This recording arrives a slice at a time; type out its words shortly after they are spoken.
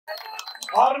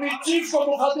Army chief کو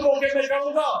مخاطب ہو کے میں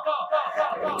کہوں گا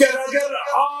کہ اگر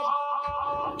آپ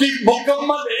کی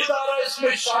مکمل ادارہ اس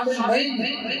میں شامل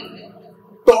نہیں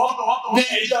تو آپ اپنے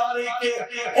ادارے کے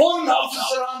ان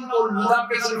افسران کو نہ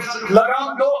کہ صرف لگام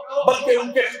دو بلکہ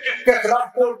ان کے خلاف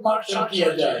کورٹ مارشل کیا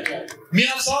جائے.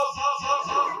 میاں صاحب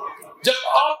جب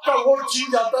آپ کا ووٹ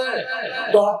چھین جاتا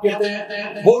ہے تو آپ کہتے ہیں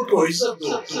ووٹ کو عزت دو.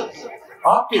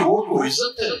 آپ کے ووٹ کو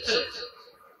عزت ہے,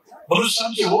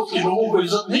 بلوچستان کے ووٹ کے لوگوں کو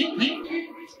عزت نہیں.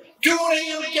 کیوں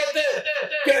نہیں ہم کہتے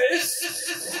کہ اس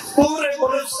پورے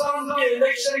بلوچستان کے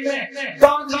الیکشن میں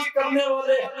دھاندلی کرنے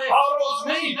والے آروز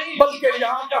نہیں بلکہ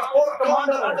یہاں کا کور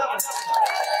کمانڈر ہے.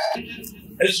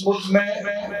 اس ملک میں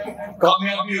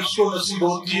کامیابی اس کو نصیب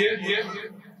ہوتی ہے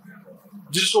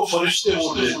جس کو فرشتے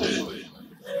ووٹ دیتے ہیں.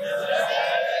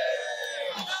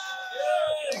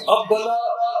 اب بلا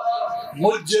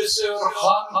مجھ جیسے اور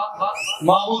خان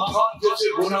محمود خان جیسے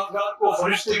گناہگار کو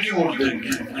فرشتے کی ووٹ دیں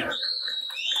گے؟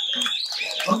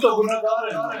 ہم تو گناہگار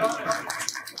ہیں.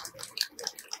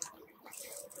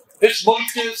 اس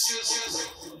ملک کے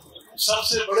سب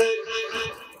سے بڑے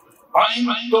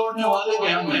آئین توڑنے والے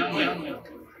بھی ہم ہیں.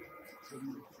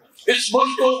 اس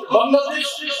ملک کو بنگلہ دیش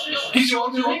کسی اور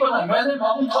نے نہیں بنایا, میں نے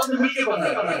محمود خان نے مل کے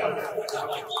بنایا.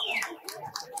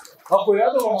 آپ کو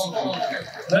یاد ہوگا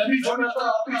میں بھی چھوٹا تھا,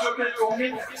 آپ بھی چھوٹے ہوں گے.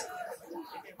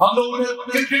 ہم لوگوں نے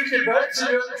کرکٹ کے بیٹ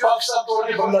سے پاکستان توڑ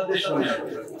کے بنگلہ دیش بنایا.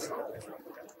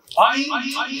 آئین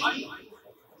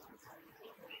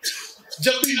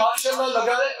جب بھی مارشل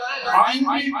لگائے آئین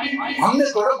بھی ہم نے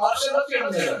تھوڑا مارشل کے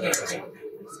اندر لگایا.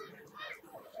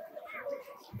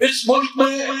 اس ملک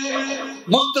میں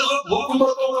منتخب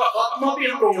حکومتوں کا خاتمہ بھی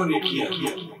ہم لوگوں نے کیا.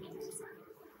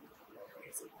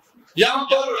 یہاں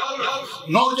پر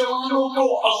نوجوانوں کو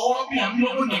اغوا بھی ہم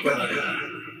لوگوں نے کرایا.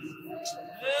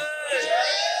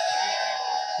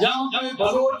 یہاں پہ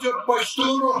بلوچ اور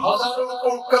پشتون اور ہزاروں کو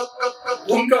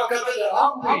ان کا قتل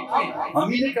عام بھی ہم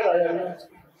ہی نے کرایا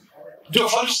جو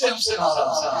فرشتے ہم سے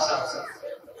ناراض ہیں.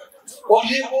 اور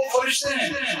یہ وہ فرشتے ہیں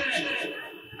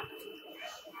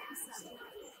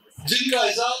جن کا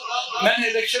اظہار میں نے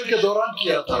الیکشن کے دوران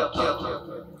کیا تھا.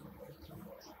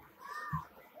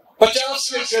 50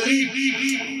 کے قریب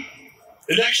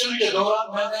الیکشن کے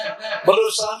دوران میں نے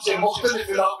بلوچستان کے مختلف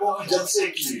علاقوں میں جلسے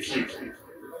کیے.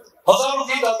 ہزاروں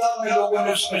کی تعداد میں لوگوں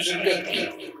نے اس میں شرکت کی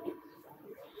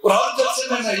اور ہر جلسے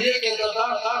میں میں یہ کہتا تھا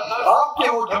آپ کے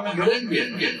ووٹ ہمیں ملیں گے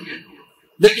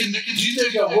لیکن جیتے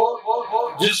گا وہ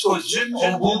جس کو جن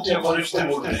اور بھوت یا فرشتے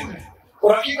ووٹ دیں گے.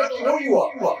 اور حقیقت وہی ہوا.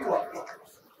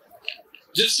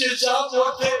 جس کے 4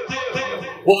 ووٹ تھے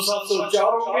وہ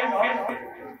 704 ہو گئے,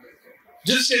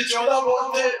 جس کے 14 ووٹ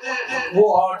تھے وہ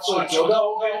 814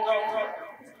 ہو گئے,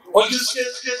 اور جس کے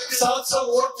 700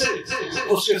 ووٹ تھے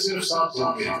اس کے صرف 7 ہو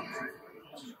گئے.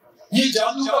 یہ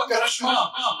جادو کا کرشمہ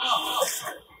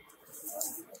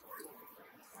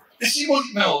اسی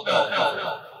ملک میں ہوتا ہے.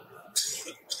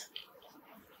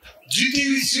 جیتی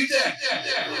ہوئی سیٹیں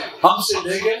ہم سے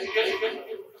لے گئے.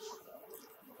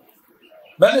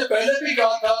 میں نے پہلے بھی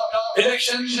کہا تھا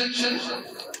الیکشن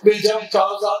میں جب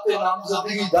کاغذات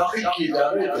نامزدگی داخل کی جا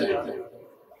رہے تھے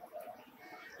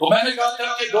تو میں نے کہا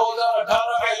تھا کہ 2018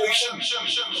 کا الیکشن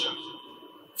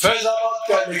فیض آباد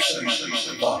کا الیکشن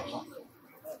تھا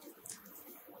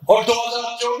اور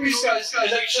 2024 کا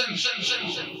الیکشن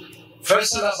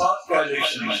فیصل آباد کا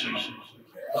الیکشن.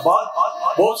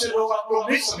 بہت سے لوگ آپ لوگ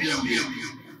نہیں سمجھیں گے,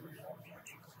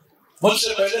 مجھ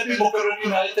سے پہلے بھی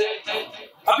مقررین آئے تھے.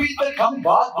 ابھی تک ہم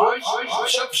بات جو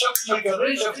شک میں کر رہے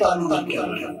ہیں, شک تعلق نہیں کر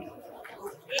رہے ہیں.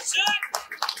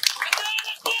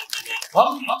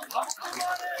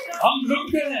 ہم لٹ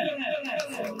گئے ہیں,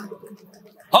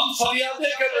 ہم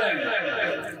فریادیں کر رہے ہیں,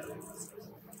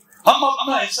 ہم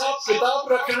اپنا حساب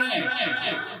کتاب رکھ رہے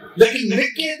ہیں لیکن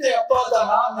نکے دے ابا کا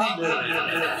نام نہیں لے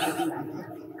رہے.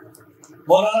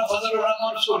 مولانا فضل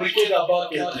الرحمان اس کو نکے دے ابا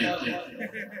کہتے ہیں.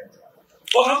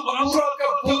 اور ہم پورا کا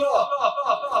پورا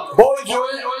بوجھ جو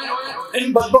ہے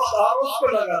ان بدبخت آروز پر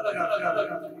لگاتے ہیں.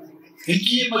 ان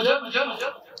کی یہ مجھے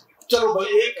چلو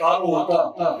بھائی ایک آرو ہوتا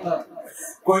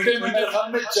کوئٹہ میں میرے خیال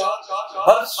میں 4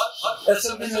 ہر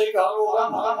اسمبلی میں ایک آرو ہوگا.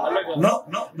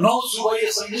 9 صوبائی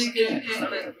اسمبلی کے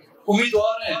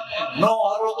امیدوار ہیں, 9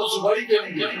 آرو تو صوبائی کے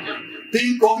ہوں گے,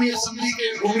 3 قومی اسمبلی کے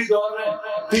امیدوار ہیں,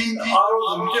 3 آروز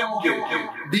ان کے ہوں گے,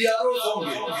 ڈی آروز ہوں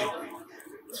گے.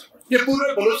 یہ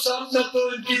پورے بلوچستان میں تو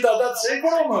ان کی تعداد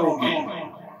سینکڑوں میں ہوگی.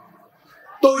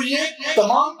 تو یہ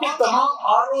تمام کے تمام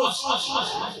آروز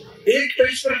ایک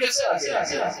پیج پر کیسے آ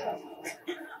گیا؟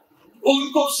 ان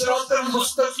کو صراط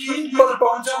المستقیم پر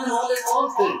پہنچانے والے کون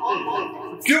تھے؟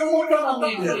 کیوں ان کا نام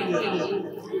نہیں دے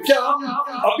رہے؟ کیا ہم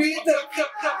ابھی تک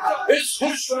اس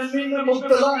خوش فہمی میں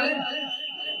مبتلا ہیں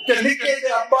کہ نکے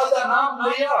دے ابا دا نام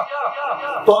لیا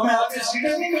تو ہمیں آگے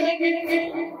سیٹیں نہیں ملیں گی؟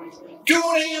 کیوں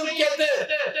نہیں ہم کہتے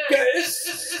کہ اس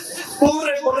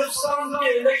پورے بلوچستان کے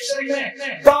الیکشن میں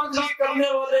دھاندلی کرنے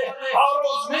والے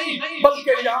آروز نہیں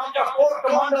بلکہ یہاں کا کور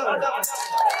کمانڈر ہے؟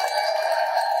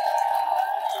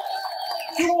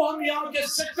 کیوں ہم یہاں کے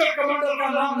سیکٹر کمانڈر کا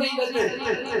نام نہیں لیتے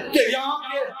کہ یہاں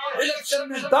کے الیکشن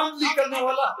میں دھاندلی کرنے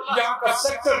والا یہاں کا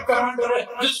سیکٹر کمانڈر ہے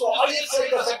جس کو ISI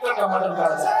کا سیکٹر کمانڈر کہا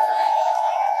جاتا ہے؟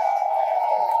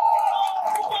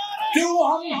 کیوں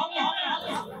ہم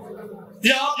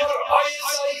یہاں پر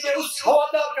ISI کے اس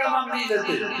حوالدار کا نام نہیں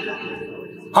لیتے؟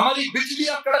 ہماری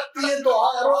بجلیاں کڑکتی ہیں تو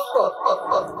آروز پر،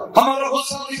 ہمارا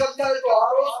غصہ نکلتا ہے تو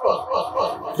آروز پر،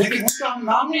 لیکن اس کا ہم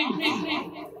نام نہیں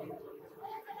لیتے۔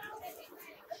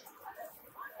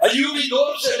 ایوبی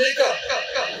دور سے لے کر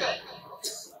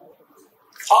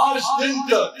آج دن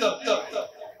تک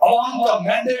عوام کا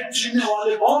مینڈیٹ چھیننے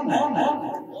والے کون ہیں؟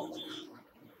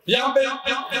 یہاں پہ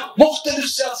مختلف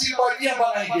سیاسی پارٹیاں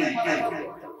بنائی گئی،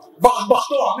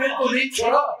 بختوں ہمیں تو نہیں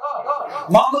چھوڑا،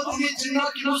 محمد علی جناح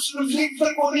کی مسلم لیگ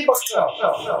پر کو نہیں بخشا،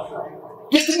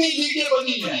 کتنی لیگیں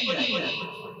بنی ہیں،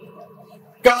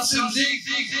 قاسم لیگ،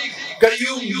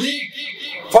 قیوم لیگ،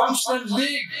 فنکشنل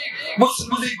لیگ،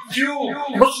 مسلم لیگ کیو،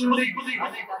 مسلم لیگ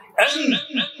این،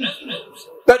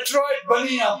 پیٹرائٹ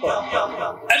بنی یہاں پر،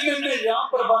 MNA یہاں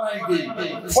پر بنائی گئی،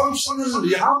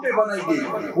 فنکشنل یہاں پہ بنائی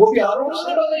گئی، وہ بھی آروز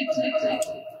نے بنائی تھی،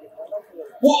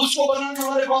 وہ اس کو بنانے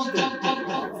والے کون تھے؟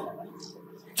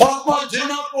 فاطمہ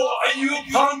جناح کو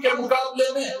ایوب خان کے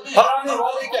مقابلے میں ہرانے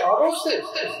والے کے آروز تھے؟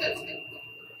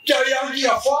 کیا یہاں کی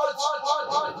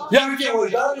افواج، یہاں کے وہ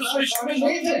ادارے اس میں شامل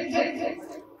نہیں تھے؟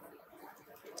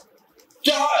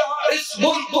 کیا اس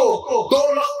ملک کو دو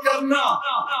لخت کرنا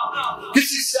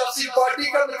کسی سیاسی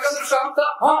پارٹی کا نقصان کام تھا؟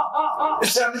 ہاں، اس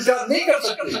سے ہم انکار نہیں کر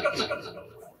سکتے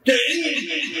کہ ان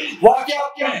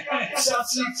واقعات میں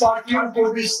سیاسی پارٹیوں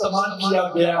کو بھی استعمال کیا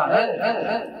گیا ہے۔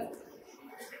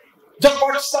 جب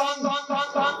پاکستان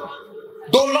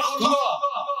دو لخت ہوا،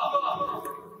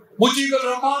 مجیب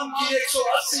الرحمان کی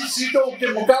 180 سیٹوں کے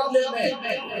مقابلے میں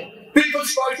پیپلز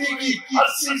پارٹی کی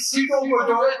 80 سیٹوں کو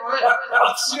جو ہے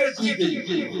اکثریت دی گئی،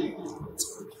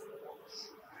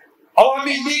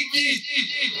 عوامی لیگ کی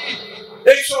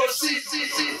 180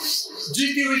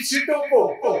 جیتی ہوئی سیٹوں کو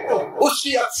اس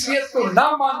کی اکثریت کو نہ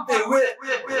مانتے ہوئے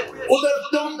ادھر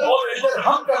تم اور ادھر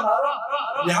ہم کا نعرہ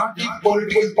یہاں کی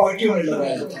پولیٹیکل پارٹیوں نے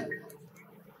لگایا تھا۔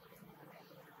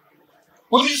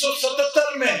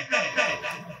 1977 میں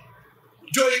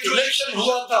جو ایک الیکشن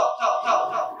ہوا تھا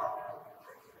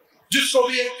جس کو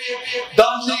بھی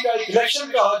دھاندلی کا ایک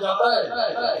الیکشن کہا جاتا ہے،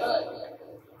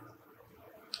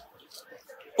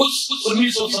 اس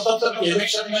 1977 کے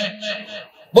الیکشن میں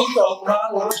ملک کا حکمران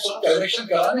اور اس کا الیکشن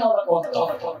کرانے والا کون تھا؟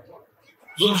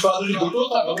 ذوالفقار علی بھٹو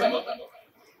تھا۔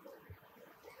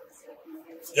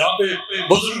 یہاں پہ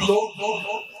بزرگ لوگ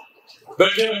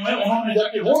بیٹھے ہوئے ہیں، انہوں نے جا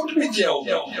کے ووٹ بھی دیا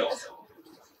ہوگا۔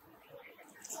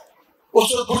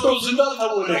 اس وقت بھٹو زندہ تھا،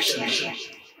 وہ الیکشن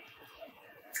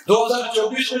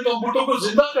 2024 میں تو بھٹو کو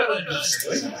زندہ کر رہے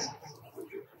ہیں۔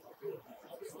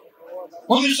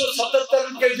 1977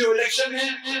 کے جو الیکشن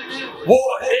ہیں وہ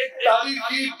ایک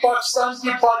تاریخی پاکستان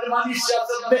کی پارلیمانی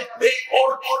سیاست میں ایک اور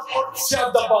سیاہ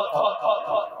دبا تھا،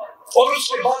 اور اس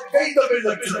کے بعد کئی دبے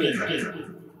لگ چکے ہیں،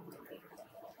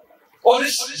 اور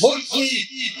اس ملک کی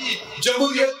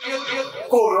جمہوریت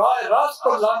کو رائے راست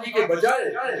پر لانے کے بجائے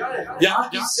یہاں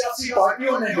کی سیاسی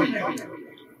پارٹیوں نے بھی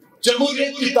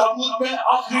جمہوریت کی تابوت میں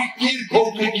آخری تیر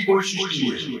کھوپنے کی کوشش کی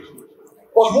ہے۔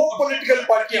 اور وہ پولیٹیکل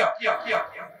پارٹیاں،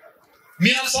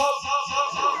 میاں صاحب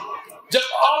جب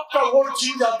آپ کا ووٹ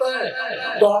چھین جاتا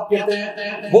ہے تو آپ کہتے ہیں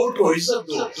ووٹ کو عزت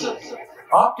دو،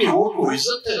 آپ کے ووٹ کو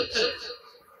عزت ہے،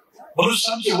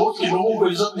 بلوچستان کے ووٹ کے لوگوں کو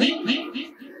عزت نہیں،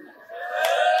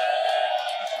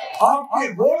 آپ کے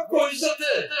ووٹ کو عزت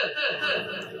ہے۔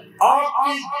 آپ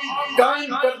کی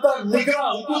قائم کردہ نگراں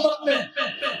حکومت میں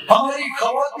ہماری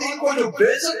خواتین کو جو بے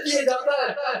عزت کیا جاتا ہے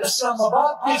اسلام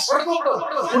آباد کی سڑکوں پر،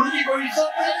 ان کی کوئی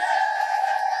عزت نہیں۔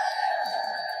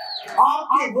 آپ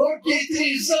کے ووٹ کی اتنی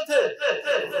عزت ہے،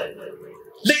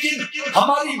 لیکن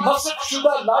ہماری مسخ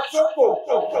شدہ لاشوں کو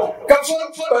کفن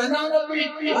پہنانا بھی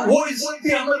وہ عزت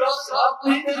بھی ہمیں آپ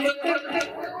نہیں دے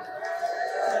سکتے۔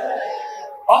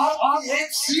 آپ کی ایک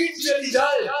سیٹ چلی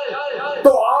جائے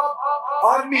تو آپ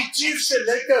آرمی چیف سے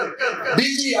لے کر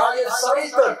DGISI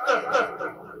تک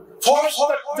فوج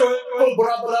تک جو ہے وہ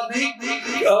برا نہیں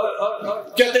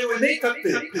کہتے ہوئے نہیں تھکتے۔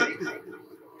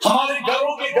 ہمارے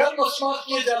گھروں کے گھر مسمار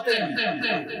کیے جاتے ہیں،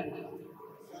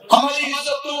 ہماری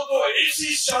عزتوں کو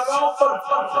اسی شاہراہوں پر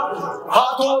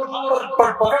ہاتھوں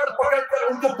پر پکڑ کر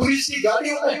ان کو پولیس کی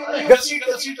گاڑیوں میں گھسیٹ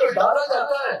کر ڈالا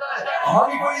جاتا ہے،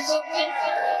 ہماری کوئی عزت نہیں۔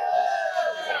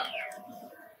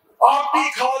 کی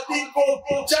خواتین کو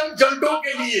چند گھنٹوں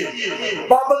کے لیے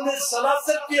پابند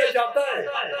سلاست کیا جاتا ہے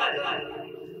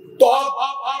تو آپ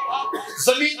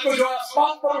زمین کو جو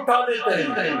آسمان پر اٹھا لیتے ہیں.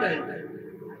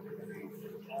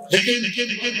 لیکن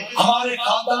ہمارے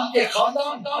خاندان کے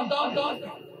خاندان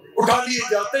اٹھا لیے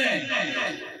جاتے ہیں.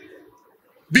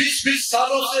 20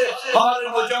 سالوں سے ہمارے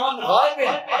نوجوان غائب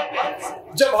ہیں.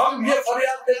 جب ہم یہ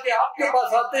فریاد لے کے آپ کے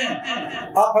پاس آتے ہیں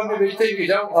آپ ہمیں بھیجتے ہیں کہ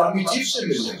جاؤ آرمی چیف سے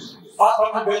ملیں, آپ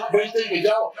ہمیں بھیجتے ہیں کہ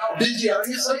جاؤ ڈی جی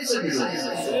آرمی سے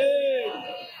ملیں.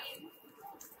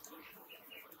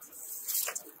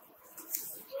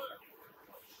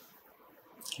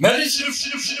 میں نے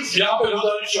صرف یہاں پہ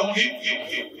گزارش ہوں گی,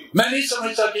 میں نہیں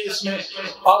سمجھتا کہ اس میں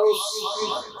آروس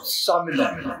شامل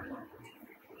ہے.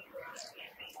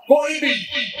 کوئی بھی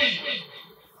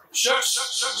شخص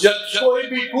یا کوئی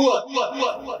بھی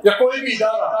قوت یا کوئی بھی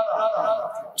ادارہ,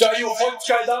 چاہے وہ فوج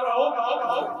کا ادارہ ہو,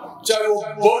 چاہے وہ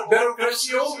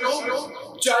بیوروکریسی ہو,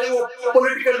 چاہے وہ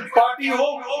پولیٹیکل پارٹی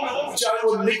ہو, چاہے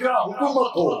وہ نگراں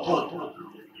حکومت ہو,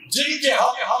 جن کے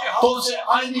ہاتھوں سے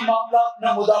آئینی معاملات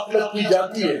میں مداخلت کی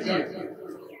جاتی ہے,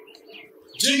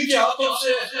 جن کے ہاتھوں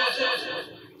سے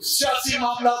سیاسی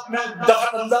معاملات میں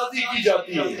دخل اندازی کی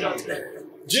جاتی ہے,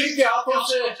 جن کے ہاتھوں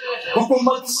سے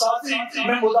حکومت سازی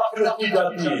میں مداخلت کی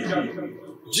جاتی ہے,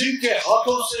 جن کے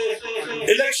ہاتھوں سے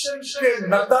الیکشن کے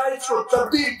نتائج کو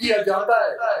تبدیل کیا جاتا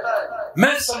ہے,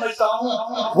 میں سمجھتا ہوں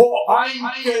وہ آئین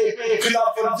کے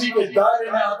خلاف ورزی کے دائرے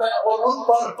میں آتا ہے اور ان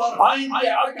پر آئین کے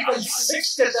آرٹیکل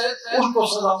 6 کے تحت ان کو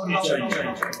سزا ہونی چاہیے.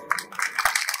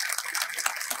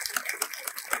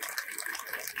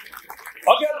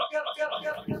 اگر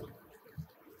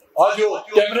آج جو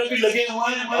کیمرے بھی لگے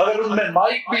ہوئے ہیں, اگر ان میں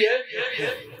مائک بھی ہے,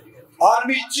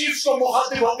 آرمی چیف کو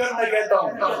مخاطب ہو کر میں کہتا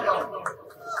ہوں,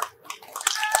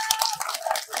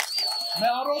 میں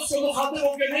آروس سے مخاطب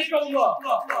ہو کے نہیں کہوں گا,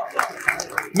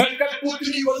 میں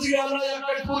کٹپوتلی وزیر اعلیٰ یا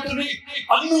کٹپوتلی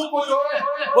انو کو جو ہے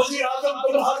وزیر اعظم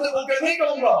کو مخاطب ہو کے نہیں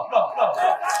کہوں گا,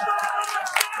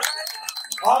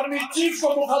 آرمی چیف کو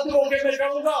مخاطب ہو کے میں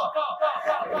کہوں گا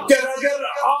کہ اگر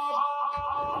آپ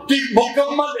کی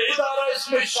مکمل ادارہ اس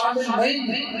میں شامل نہیں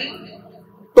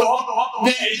تو ہم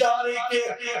اپنے ادارے کے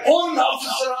ان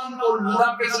افسران کو نہ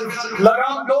صرف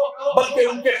لگام دو بلکہ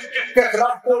ان کے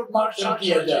کیخلاف کورٹ مارشل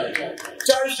کیا جائے,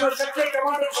 چاہے اس میں سیکٹر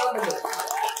کمانڈر شامل ہے,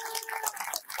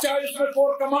 چاہے اس میں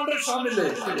کورٹ کمانڈر شامل ہے,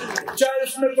 چاہے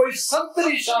اس میں کوئی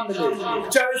سنتری شامل ہے,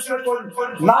 چاہے اس میں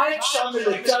کوئی نائب شامل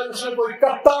ہے, چاہے اس میں کوئی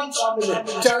کپتان شامل ہے,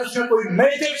 چاہے اس میں کوئی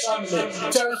میجر شامل ہے,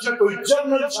 چاہے اس میں کوئی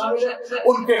جنرل شامل ہے,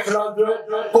 ان کے خلاف جو ہے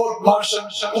کورٹ مارشل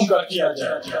ان کا کیا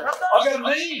جائے.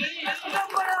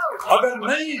 اگر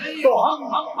نہیں تو ہم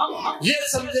یہ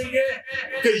سمجھیں گے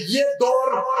کہ یہ دور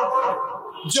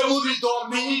جمہوری دور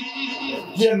نہیں,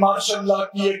 یہ مارشل لا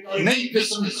کی ایک نئی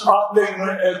قسم آپ نے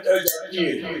ایجاد کی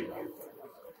ہے.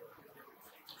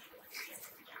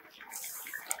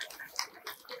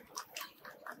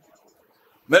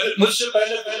 مجھ سے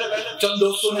پہلے چند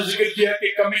دوستوں نے ذکر کیا کہ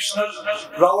کمشنر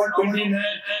راول پنڈی نے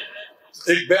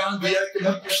ایک بیان دیا کہ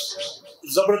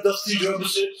زبردستی جو ہے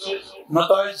سے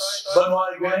نتائج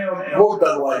بنوائے گئے اور ووٹ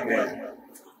ڈلوائے گئے.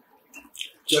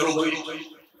 چلو بھائی,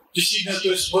 کسی نے تو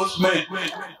اس ملک میں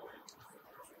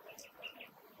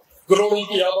کروڑوں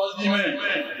کی آبادی میں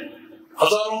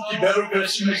ہزاروں کی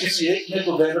بیوروکریسی میں کسی ایک نے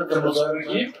تو غیرت کا مظاہرہ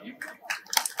کیا.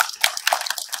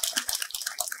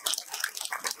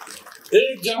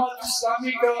 ایک جماعت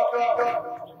اسلامی کا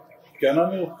کیا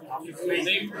نام ہے,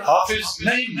 حافظ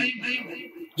نہیں,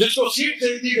 جس کو سیٹ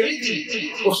دے دی گئی تھی,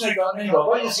 اس نے کہا نہیں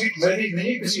بابا یہ سیٹ میری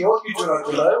نہیں, کسی اور کی چنا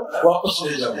کے لائے, واپس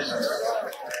لے جاؤ.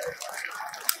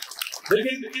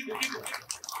 لیکن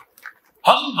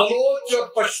ہم بلوچ اور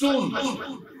پشتون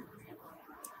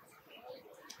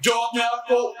جو اپنے آپ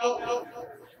کو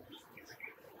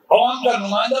عوام کا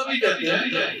نمائندہ بھی کہتے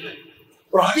ہیں,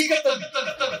 اور حقیقت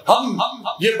ہم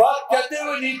یہ بات کہتے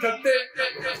ہوئے نہیں کرتے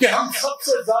کہ ہم سب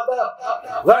سے زیادہ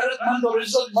غیرت مند اور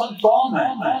عزت مند قوم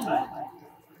ہیں,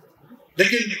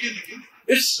 لیکن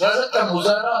اس غیرت کا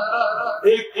مظاہرہ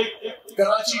ایک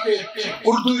کراچی کے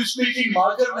اردو اسپیکنگ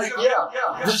مہاجر نے کیا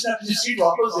جس نے اپنی سیٹ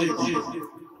واپس دے دی.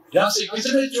 یہاں سے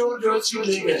کتنے چور جو سیٹ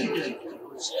لے گئے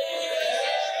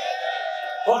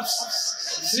اور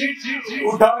سیٹ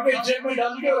اٹھا کے جیب میں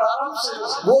ڈال کے اور آرام سے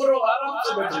وہ لوگ آرام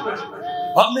سے بیٹھے.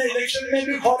 ہم نے الیکشن میں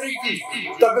بھی فوری کی,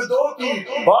 تگدو کی,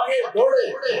 بھاگے دوڑے,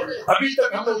 ابھی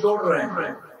تک ہم لوگ دوڑ رہے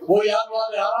ہیں. وہ یاد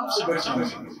والے آرام سے بیٹھے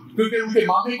کیونکہ ان کے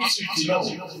مامے کی سیٹ تھی نا,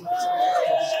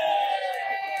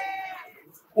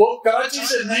 وہ کراچی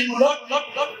سے نہیں ملک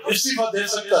استعفیٰ دے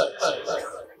سکتا ہے,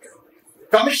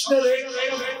 کمشنر ایک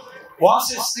وہاں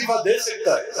سے استعفیٰ دے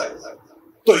سکتا ہے.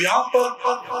 تو یہاں پر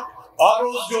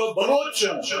آروز جو بلوچ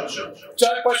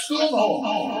چاہے پشتون ہو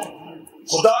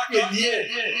خدا کے لیے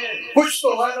کچھ تو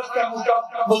غیرت کا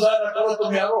مظاہرہ کرو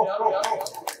تم یارو.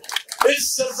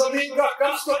 اس سرزمین کا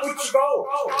قرض تو کچھ چکاؤ.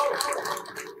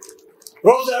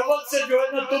 روز اول سے جو ہے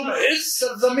نا تم اس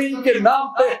سرزمین کے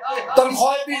نام پہ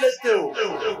تنخواہیں بھی لیتے ہو,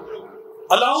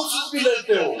 الاؤنسز بھی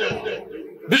لیتے ہو,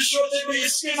 رشوتیں بھی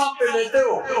اس کے نام پہ لیتے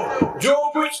ہو. جو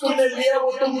کچھ تم نے لیا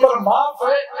وہ تم پر معاف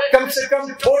ہے. کم سے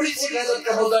کم تھوڑی سی غیرت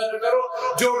کا مظاہرہ کرو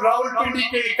جو راولپنڈی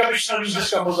کے کمشنر نے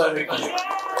جس کا مظاہرہ کیا.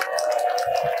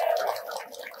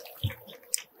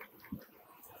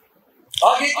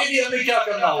 آگے کے لیے ہمیں کیا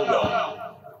کرنا ہوگا؟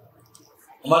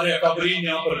 ہمارے اکابرین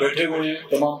یہاں پر بیٹھے ہوئے ہیں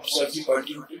تمام سیاسی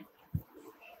پارٹیوں کے.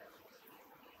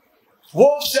 وہ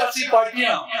سیاسی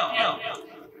پارٹیاں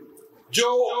جو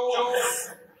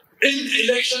ان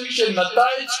الیکشن کے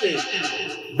نتائج کے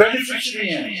بینیفیشری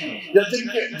ہیں یا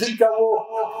جن کا وہ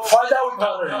فائدہ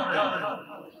اٹھا رہے ہیں,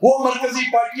 وہ مرکزی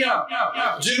پارٹیاں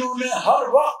جنہوں نے ہر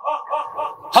وقت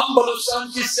ہم بلوچستان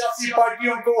کی سیاسی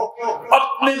پارٹیوں کو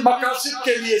اپنے مقاصد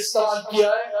کے لیے استعمال کیا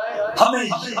ہے. ہمیں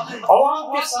عوام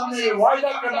کے سامنے یہ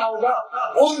وعدہ کرنا ہوگا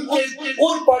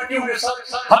ان پارٹیوں کے ساتھ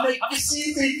ہمیں کسی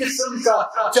بھی قسم کا,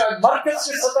 چاہے مرکز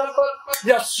کی سطح پر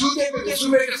یا صوبے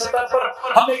کی سطح پر,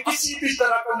 ہمیں کسی بھی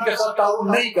طرح کا ان کے ساتھ تعاون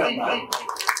نہیں کرنا.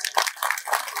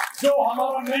 جو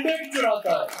ہمارا مینڈیٹ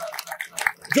چراتا ہے,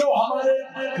 جو ہمارے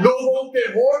لوگوں کے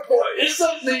ووٹ کو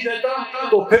عزت نہیں دیتا,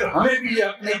 تو پھر ہمیں بھی یہ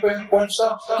اپنے پہ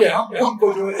پہنچتا کہ ہم ان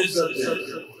کو جو عزت دیں.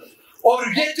 اور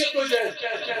یہ جدوجہد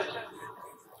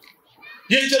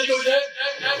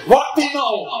وقتی نہ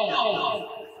ہو.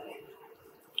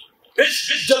 اس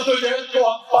جدوجہد کو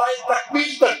ہم پائے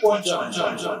تکمیل تک پہنچائیں.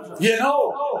 یہ نہ ہو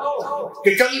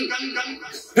کہ کل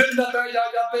پھر نتائج آ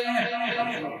جاتے ہیں,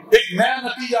 ایک نیا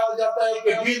نتیجہ آ جاتا ہے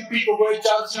کہ بی این پی کو کوئی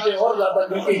 4 سیٹیں اور زیادہ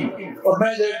ملیں اور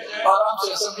میں آرام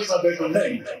سے اسمبلی میں بیٹھوں.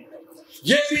 نہیں,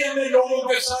 یہ بھی ہمیں لوگوں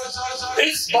کے ساتھ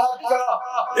اس بات کا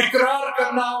اقرار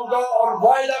کرنا ہوگا اور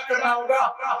وعدہ کرنا ہوگا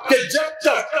کہ جب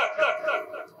تک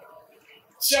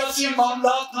سیاسی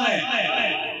معاملات میں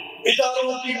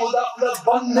اداروں کی مداخلت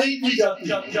بند نہیں کی جاتی,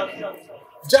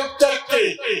 جب تک کہ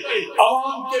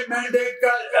عوام کے مینڈیٹ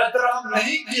کا احترام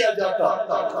نہیں کیا جاتا,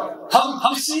 ہم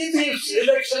کسی بھی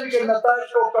الیکشن کے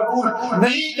نتائج کو قبول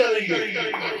نہیں کریں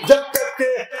گے. جب تک کہ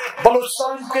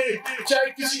بلوچستان کے چاہے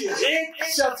کسی ایک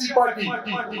سیاسی پارٹی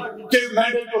کے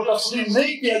مینڈیٹ کو تسلیم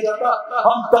نہیں کیا جاتا,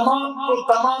 ہم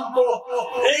تمام کو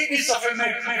ایک ہی صفحے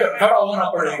میں کھڑا ہونا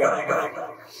پڑے گا.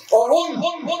 اور ان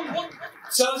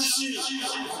سیاسی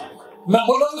میں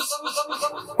ملوث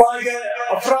پائے گئے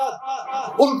افراد,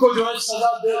 ان کو جو ہے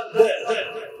سزا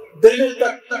دینے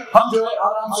تک ہم جو ہے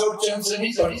آرام سے اور چین سے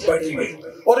نہیں بیٹھیں گے.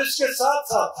 اور اس کے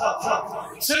ساتھ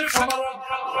ساتھ صرف ہمارا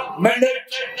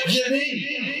مینڈیٹ یہ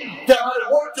نہیں کہ ہمارے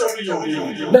ووٹ چوری ہو گئی,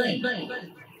 نہیں,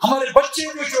 ہمارے بچے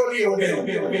بھی چوری ہو گئے,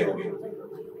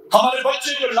 ہمارے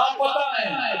بچے جو لاپتہ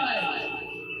ہیں,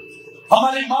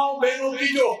 ہماری ماں بہنوں کی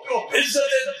جو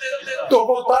عزت تو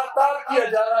وہ تار کیا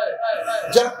جا رہا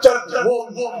ہے. جب تک وہ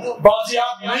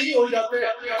بازیاب نہیں ہو جاتے,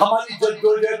 ہماری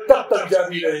جدوجہد تب تک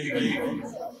جاری رہے گی.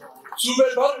 صوبے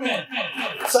بھر میں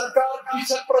سرکار کی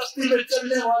سرپرستی میں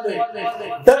چلنے والے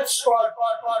ڈیتھ اسکواڈ,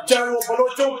 چاہے وہ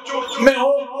بلوچوں میں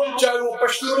ہو, چاہے وہ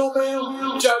پشتونوں میں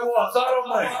ہو, چاہے وہ ہزاروں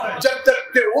میں, جب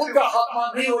تک کہ ان کا خاتمہ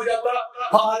نہیں ہو جاتا,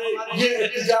 ہمارے یہ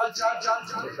احتجاج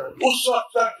اس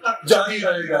وقت تک جاری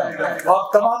رہے گا.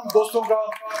 آپ تمام دوستوں کا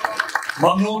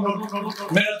ممنون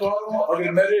منتوار ہوں.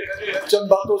 اگر میرے چند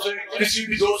باتوں سے کسی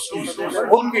بھی دوست کی,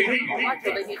 ان کی نہیں,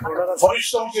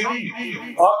 فرشتوں کی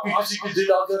نہیں, آپ کی کسی کی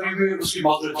دل آزاری ہوئی اس کی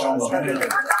معذرت چاہوں گا.